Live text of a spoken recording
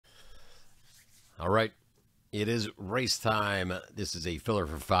All right, it is race time. This is a filler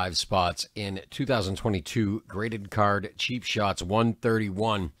for 5 spots in 2022 graded card cheap shots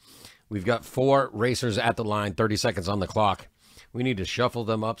 131. We've got 4 racers at the line, 30 seconds on the clock. We need to shuffle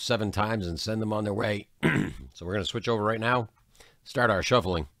them up 7 times and send them on their way. So we're going to switch over right now. Start our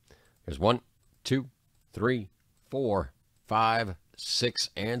shuffling. There's 1, 2, 3, 4, 5, 6,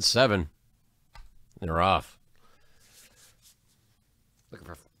 and 7. They're off. Looking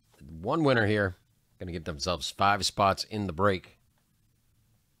for one winner here. Going to get themselves 5 spots in the break.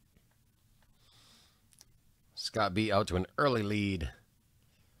 Scott B out to an early lead.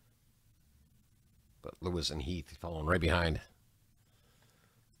 But Lewis and Heath following right behind.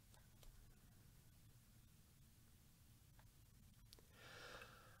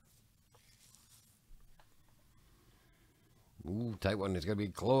 Ooh, tight one. It's going to be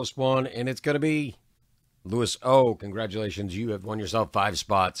a close one, and it's going to be Lewis O. Congratulations. You have won yourself 5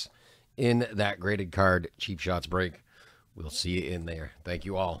 spots in that graded card cheap shots break. We'll see you in there. Thank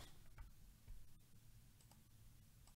you all.